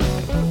tonight.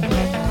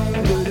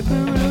 Gonna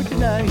boo-loo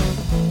tonight.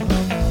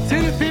 See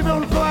the people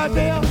on the floor out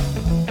there?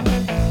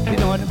 You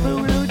know what the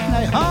boo-loo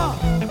tonight, huh?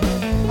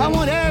 I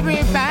want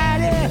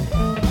everybody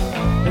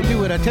to do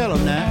what I tell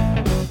them now.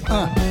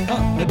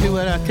 To do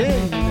what I tell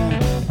you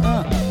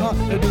now.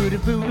 To do the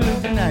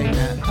boo-loo tonight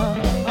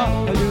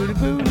now. To do the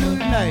boo-loo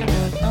tonight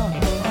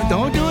now.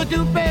 Don't do it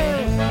too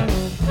fast.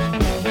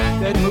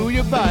 Just move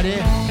your body.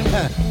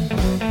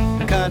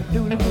 Gotta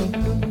do the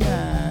boo-loo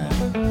tonight.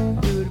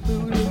 Do the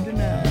boo-loo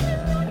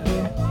tonight.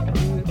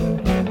 Do the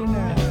boo-loo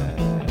tonight.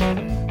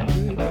 Do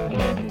the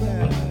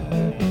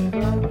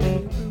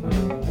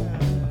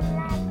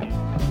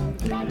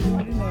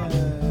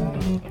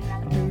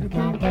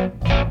boo-loo tonight.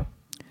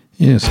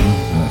 Yes,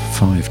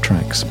 5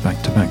 tracks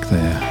back to back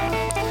there.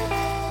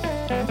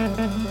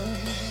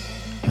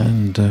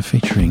 And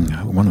featuring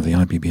one of the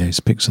IBBA's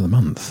picks of the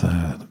month,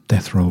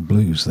 Death Roll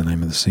Blues, the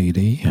name of the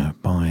CD,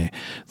 by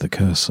The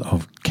Curse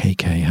of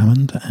K.K.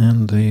 Hammond,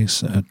 and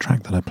this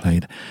track that I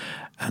played,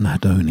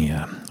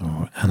 Anadonia,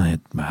 or I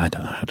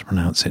don't know how to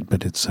pronounce it,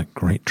 but it's a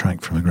great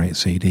track from a great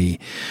CD.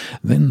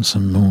 Then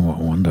some more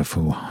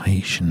wonderful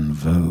Haitian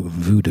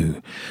voodoo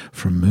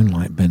from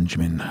Moonlight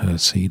Benjamin, her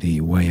CD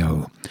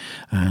Wayo,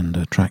 and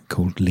a track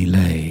called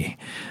Lillet.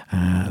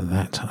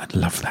 I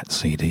love that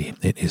CD.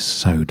 It is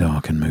so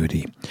dark and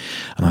moody.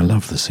 And I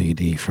love the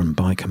CD from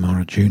By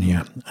Kamara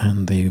Jr.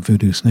 and the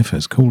Voodoo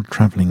Sniffers called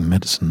Travelling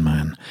Medicine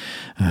Man,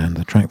 and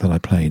the track that I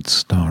played,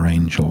 Star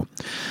Angel.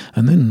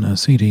 And then a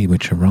CD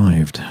which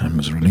arrived and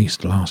was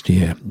released last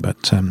year,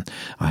 but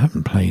I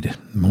haven't played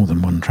more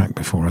than one track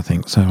before, I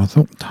think, so I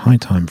thought high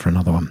time for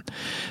another one.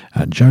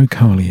 Joe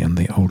Carley and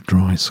the Old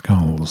Dry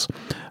Skulls,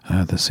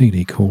 the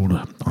CD called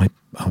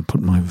I'll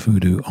Put My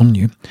Voodoo on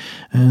You,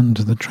 and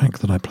the track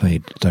that I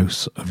played,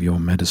 Dose of Your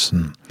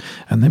Medicine.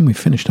 And then we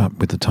finished up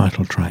with the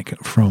title track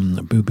from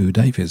Boo Boo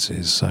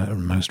Davies'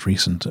 most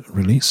recent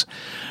release,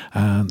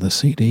 the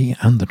CD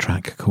and the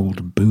track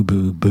called Boo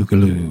Boo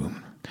Boogaloo.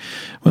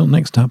 Well,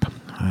 next up,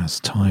 as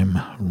time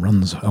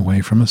runs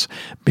away from us,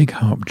 Big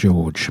Harp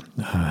George,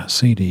 a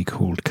CD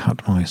called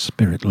Cut My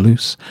Spirit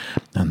Loose,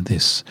 and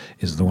this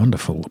is the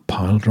wonderful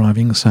Pile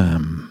Driving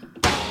Sam.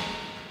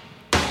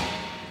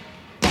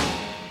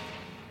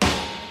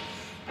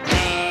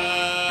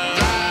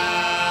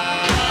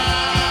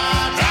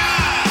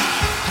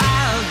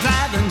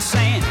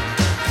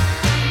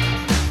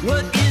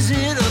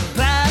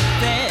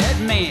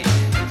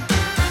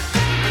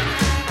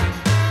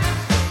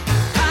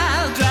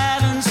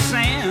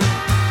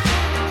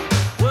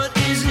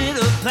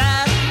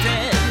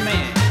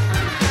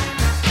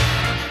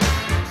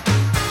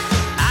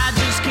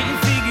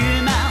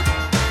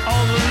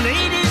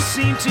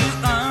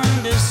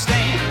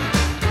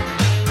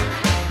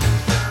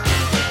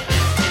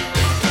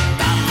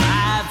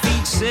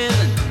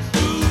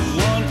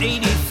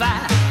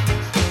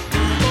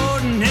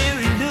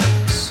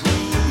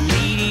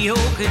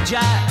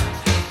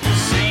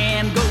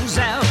 Sam goes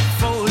out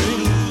for a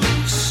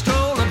little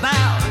stroll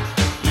about.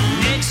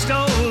 Next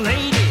old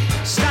lady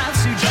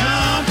starts to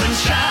jump and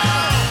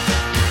shout.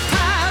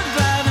 Pile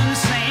driving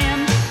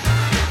Sam,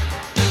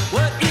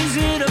 what is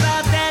it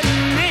about that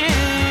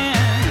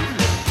man?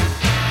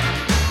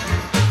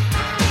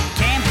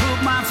 Can't put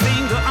my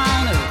finger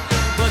on it,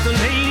 but the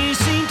ladies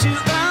seem to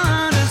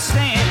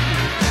understand.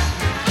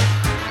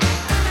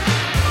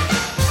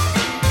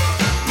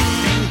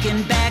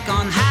 Thinking back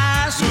on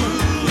high school,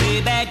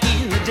 back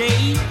in the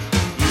day,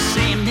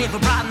 Sam never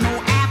brought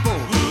no apple.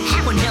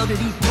 How in hell did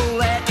he pull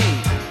that A?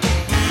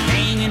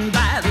 Hanging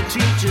by the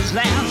teacher's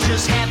lounge,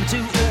 just happened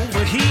to